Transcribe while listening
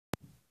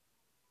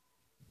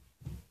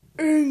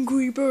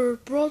Angry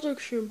Bird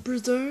Production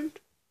present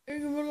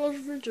Angry Bird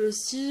Adventure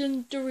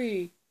Season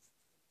 3.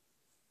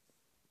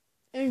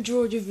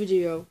 Enjoy the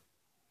video.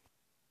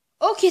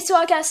 Okay, so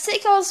I got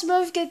sick of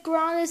Smurf get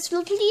grounded.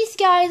 So please,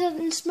 guys,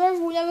 and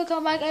Smurf will never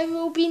come back. And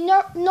there will be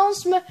no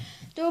Smurf.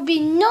 There will be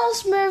no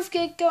Smurf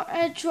get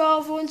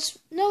trouble.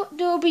 No,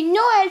 there will be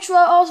no extra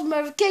or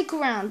Smurf get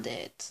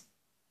grounded.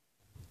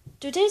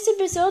 Today's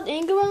episode,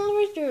 Angry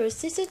Bird Adventure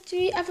Season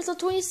 3, Episode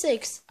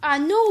 26. A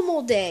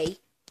normal day.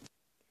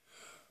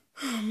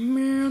 Oh,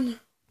 man,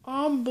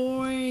 I'm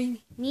boring.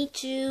 Me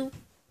too.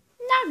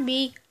 Not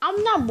me.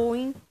 I'm not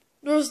boring.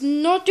 There's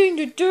nothing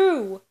to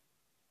do.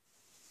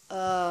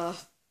 Without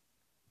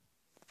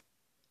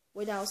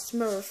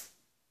Smurf,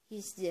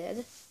 he's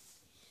dead.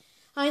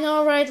 I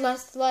know, right?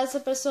 Last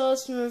episode,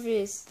 Smurf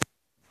is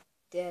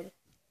dead.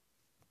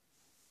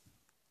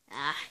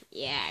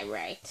 Yeah,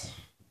 right.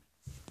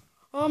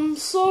 I'm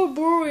so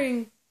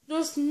boring.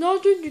 There's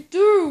nothing to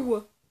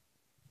do.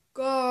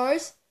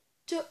 Guys,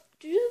 do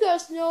you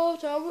guys know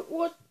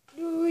what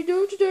do we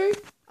do today?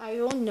 I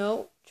don't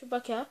know,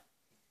 Chewbacca.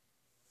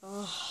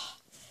 Oh,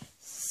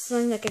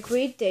 sounds like a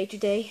great day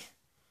today.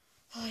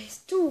 Oh, it's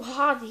too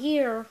hot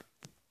here.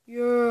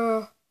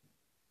 Yeah,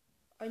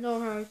 I know,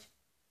 right?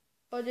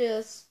 But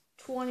it's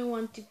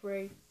 21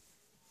 degrees.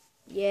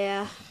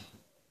 Yeah.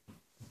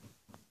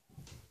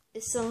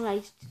 It sounds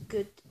like a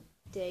good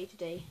day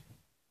today.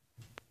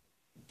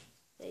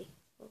 Hey,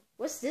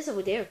 what's this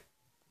over there?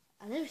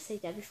 I never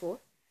said that before.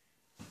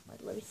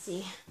 But let me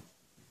see.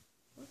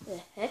 What the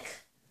heck?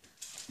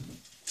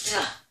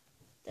 Ugh.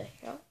 The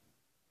hell?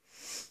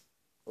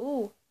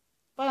 Ooh.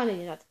 Why don't I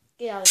do that?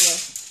 Get out of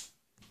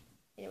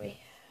there. Anyway.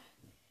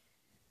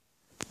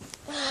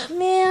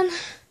 Man.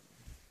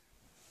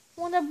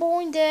 What a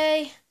boring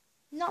day.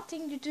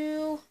 Nothing to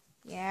do.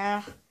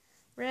 Yeah.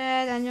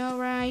 Red, I know,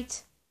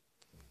 right?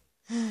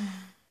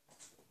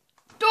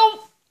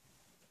 Don't!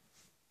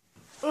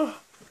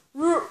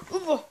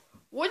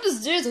 What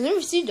is this? I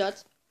never seen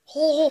that.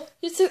 Oh,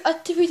 it's an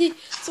activity.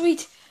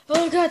 Sweet.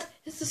 Oh god,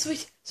 it's so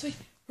sweet. Sweet.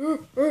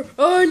 Oh,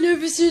 I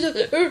never seen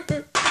that.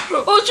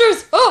 Oh,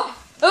 cheers. Oh,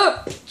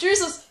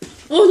 Jesus.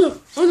 Oh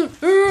no.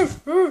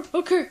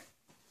 Okay.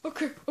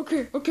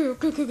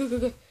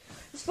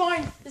 It's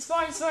fine.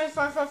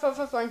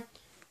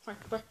 Fine.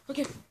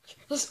 Okay.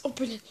 Let's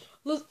open it.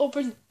 Whoa.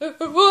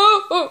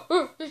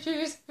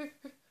 Jeez.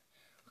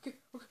 Okay.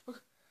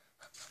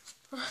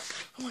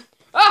 Come on.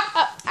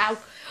 Ow.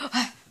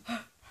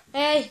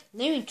 Hey,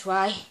 let me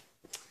try.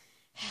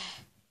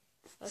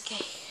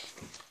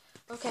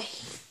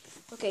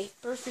 Okay,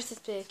 bird versus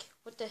pig.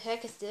 What the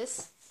heck is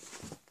this?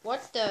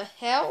 What the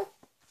hell?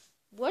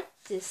 What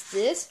is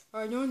this?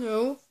 I don't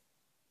know.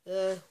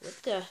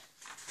 What the?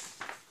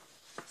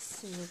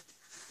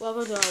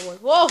 Welcome to our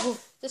world. Whoa!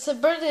 There's a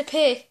bird and a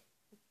pig.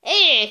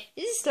 Hey,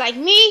 this is like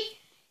me.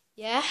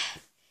 Yeah.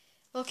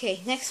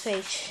 Okay, next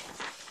page.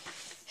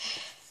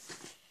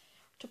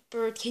 The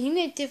bird. Can you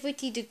identify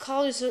the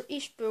colors of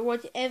each bird?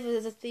 Whatever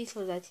the place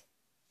for that.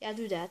 Yeah,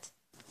 do that.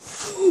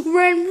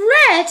 When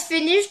red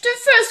finished the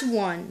first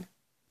one.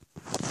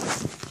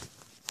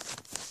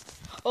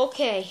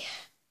 Okay.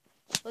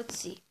 Let's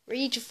see.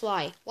 Ready to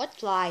fly. What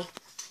fly?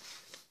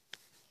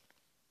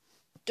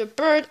 The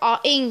birds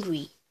are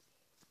angry.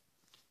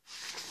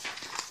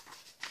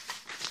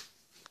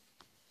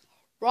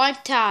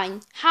 Right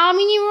time. How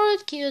many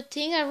words can you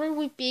think I wrote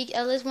with big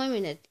at least 1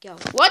 minute? Go.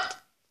 What?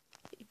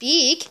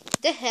 Big?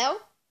 The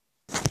hell?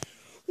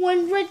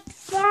 When red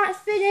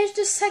finished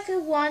the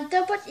second one,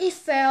 but it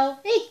fell.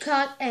 It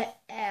cut an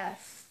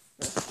F.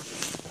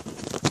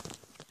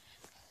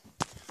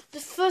 The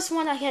first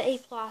one I got A+,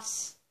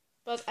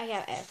 but I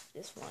got F.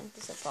 This one.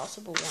 This is a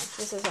possible one.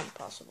 This is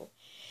impossible.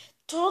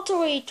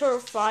 Totally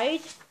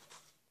terrified.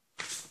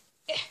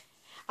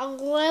 A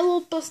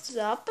little busted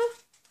up.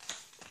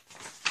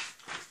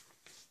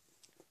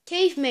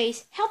 Cave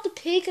maze. Help the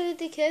pig and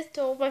the kid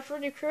told by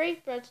further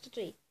correct bird to the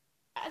tree.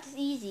 That's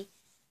easy.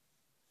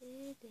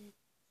 I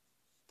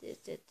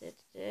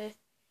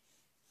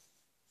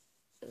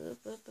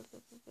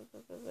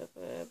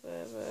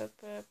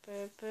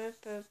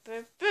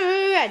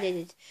did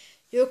it.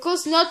 You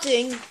cost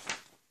nothing.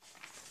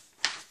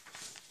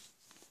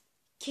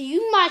 Can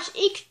you match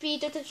XP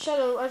to the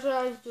shadow as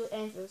well as do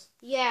answers?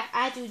 Yeah,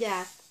 I do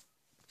that.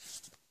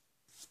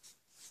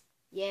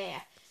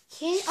 Yeah.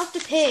 King of the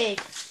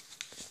pig.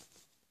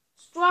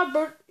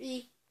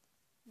 Strawberry.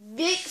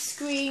 Big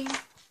scream.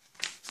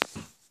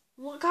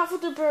 Look out for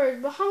the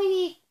bird. But how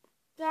many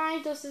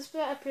times does this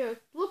bird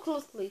appear? Look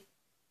closely.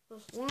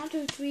 There's 1,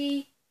 2,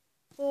 3,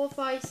 4,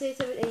 5, 6,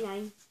 7, 8,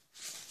 9.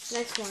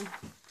 Next one.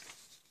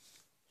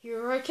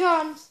 Here it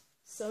comes.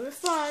 So much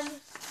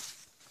fun.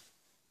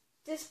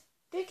 This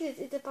picnic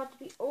is about to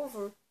be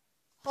over.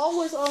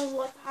 Always on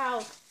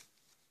lookout.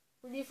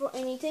 Ready for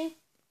anything?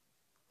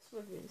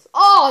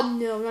 Oh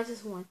no, not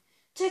this one.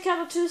 Check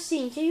out the 2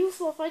 scenes. Can you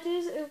fly to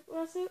this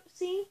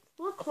scene?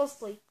 Look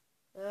closely.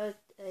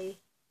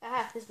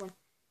 This one.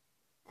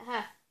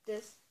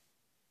 This.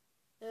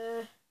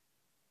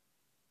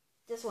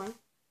 This one.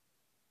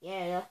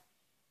 Yeah.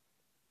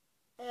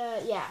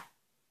 Yeah.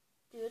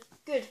 Do it.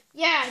 Good.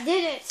 Yeah, I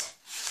did it.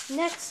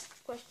 Next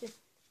question.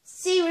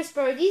 Serious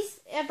bird. Is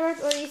a bird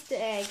or is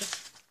the egg?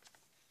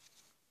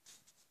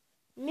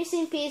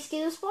 Missing piece. Can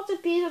you spot the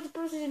piece of the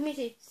person is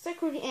missing?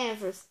 Circle the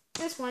answers.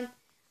 This one.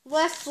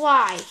 Let's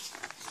fly.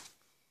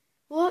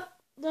 What?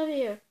 Not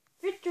here.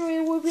 Victory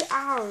will be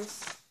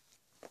ours.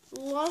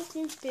 Lost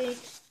in big.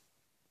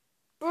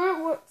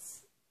 Bird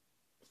works.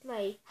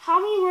 Play. How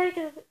many words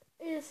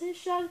is his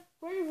shot?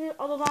 Where is it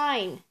on the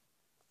line?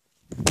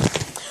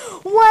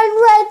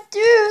 One red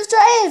two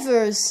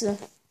drivers.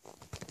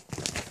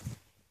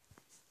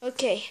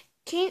 Okay.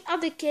 King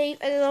of the cave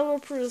and the lower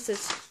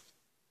produces.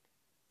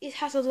 It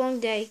has a long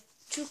day.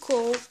 Too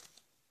cold.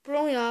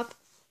 Blowing up.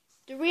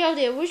 The real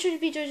deal. We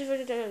should be judged for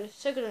the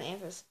circular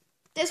answers.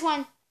 This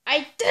one.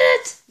 I did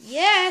it!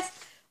 Yes!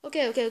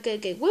 Okay.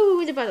 We will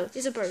win the battle.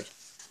 It's a bird.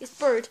 It's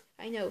bird.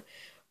 I know.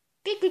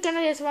 Big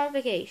Canada is one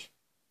vacation.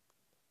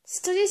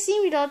 Study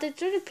scene without the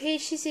third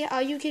page. She said,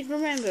 you can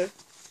remember.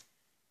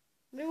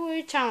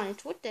 Memory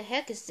challenge. What the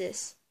heck is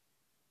this?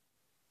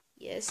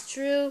 Yes,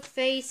 true.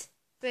 Face.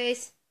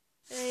 Big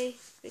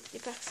the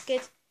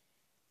basket.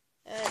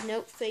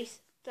 No, face.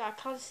 I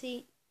can't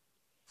see.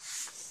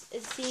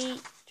 See.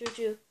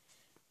 True.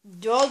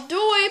 Don't do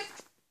it!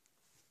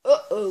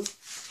 Uh-oh.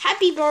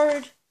 Happy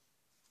bird.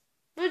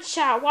 Bird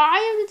shout. Why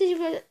are the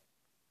different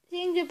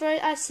things the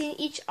birds are seeing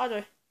each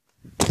other?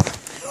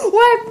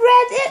 What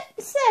red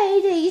it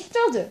say to each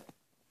other?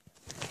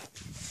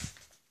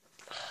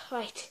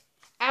 Right.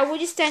 I will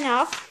just stand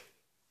up.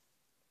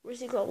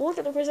 Where's he go? Look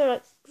at the person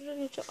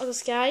of the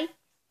sky.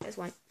 There's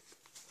one.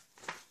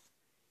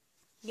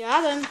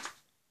 Got him.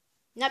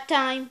 Nap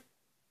time.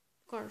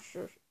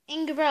 Cursor.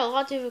 Ingerbell,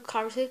 what do you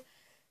cursor?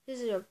 This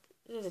is a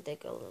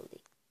take a little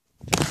deep.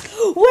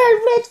 When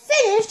we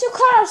finish the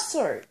car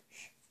search.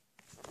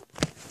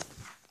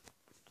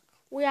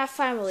 We are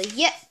family.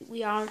 Yep,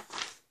 we are.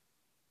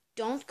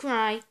 Don't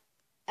cry.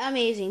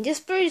 Amazing. This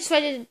bird is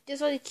ready to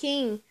destroy the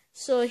king,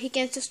 so he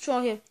can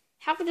destroy him.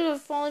 Happen to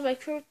have fallen by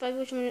curved by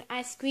which one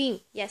ice cream.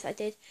 Yes, I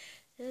did.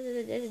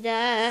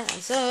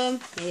 Awesome.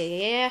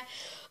 Yeah.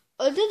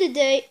 Another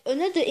day,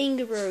 another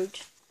angry bird.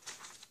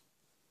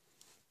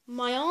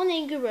 My own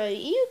angry bird.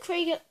 You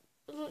Craig,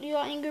 you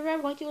are angry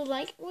bird. What do you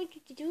like? What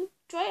did you do?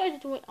 Try to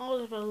do it all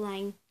of the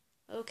line.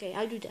 Okay,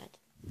 I'll do that.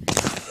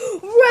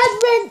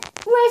 When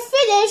we're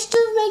finished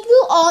to make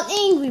you all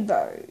angry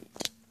bird.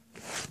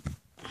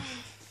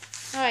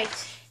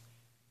 Alright.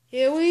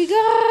 Here we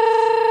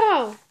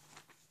go.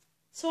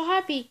 So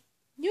happy.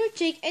 New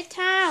chick at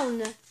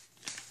town.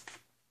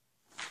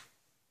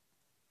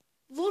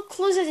 Look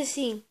close at the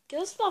scene. Can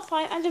you spell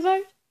 5 under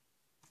bird?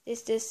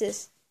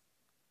 This.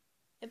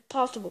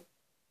 Impossible.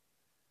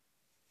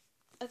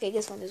 Okay,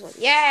 this one.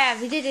 Yeah,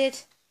 we did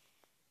it.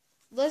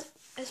 Let's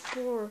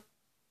explore.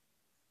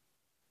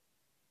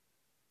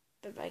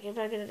 But I can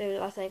do it.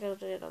 I think I'll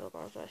do it on the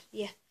bar first.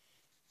 Yeah.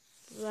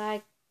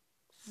 Black,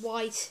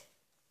 white,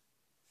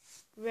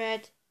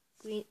 red,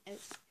 green, and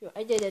blue.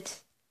 I did it.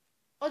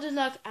 Other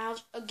knock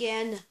out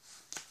again.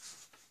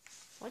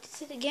 What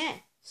is it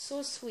again?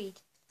 So sweet.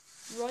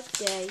 What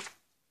day?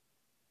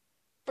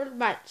 Bird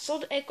bite. So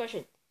the 8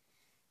 question.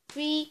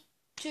 3,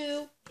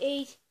 2,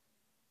 8,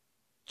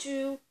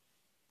 2,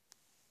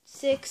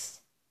 6,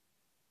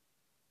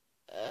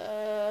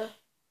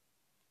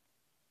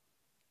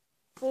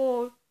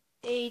 4,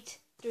 8,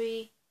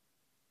 3,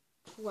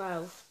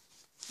 12.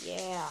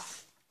 Yeah.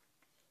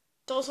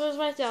 Those was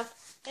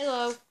myself.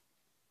 Hello.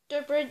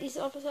 The bird is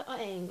opposite or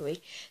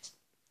angry.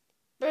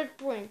 Bird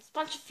brain.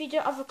 Sponge feeder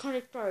of a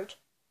conic bird.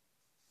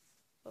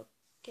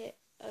 Okay.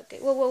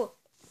 Whoa.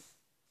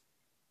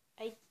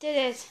 I did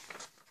it.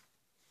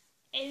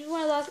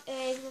 Everyone loves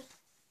eggs.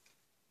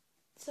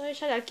 So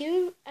shut up. Give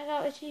me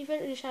an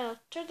achievement in the shadow.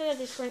 Turn to the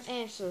different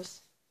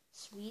answers.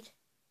 Sweet.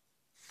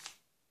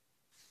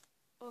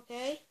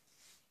 Okay.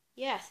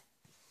 Yes.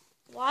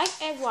 White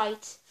and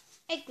white.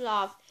 Egg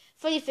glove.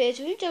 Funny face.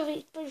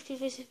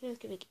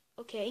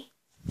 Okay.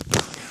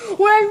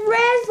 When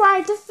red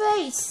white the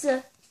face.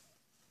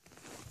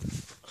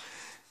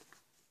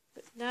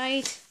 Good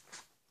night.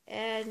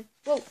 And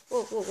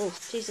whoa.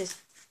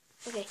 Jesus.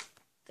 Okay.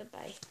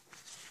 Goodbye.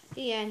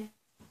 The end.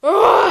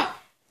 You're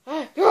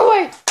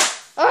away.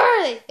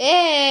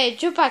 Hey,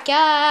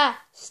 Chupacabra.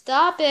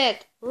 Stop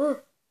it.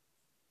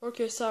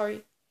 Okay,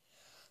 sorry.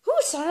 Who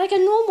sound like a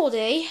normal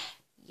day?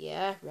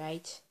 Yeah,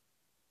 right.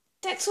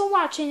 Thanks for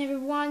watching,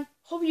 everyone.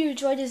 Hope you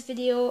enjoyed this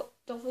video.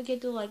 Don't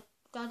forget to like,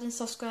 comment, and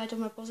subscribe to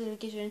my post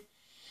notification.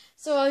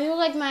 So you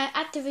like my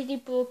activity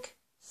book.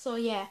 So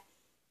yeah.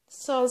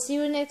 So I'll see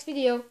you in the next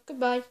video.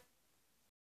 Goodbye.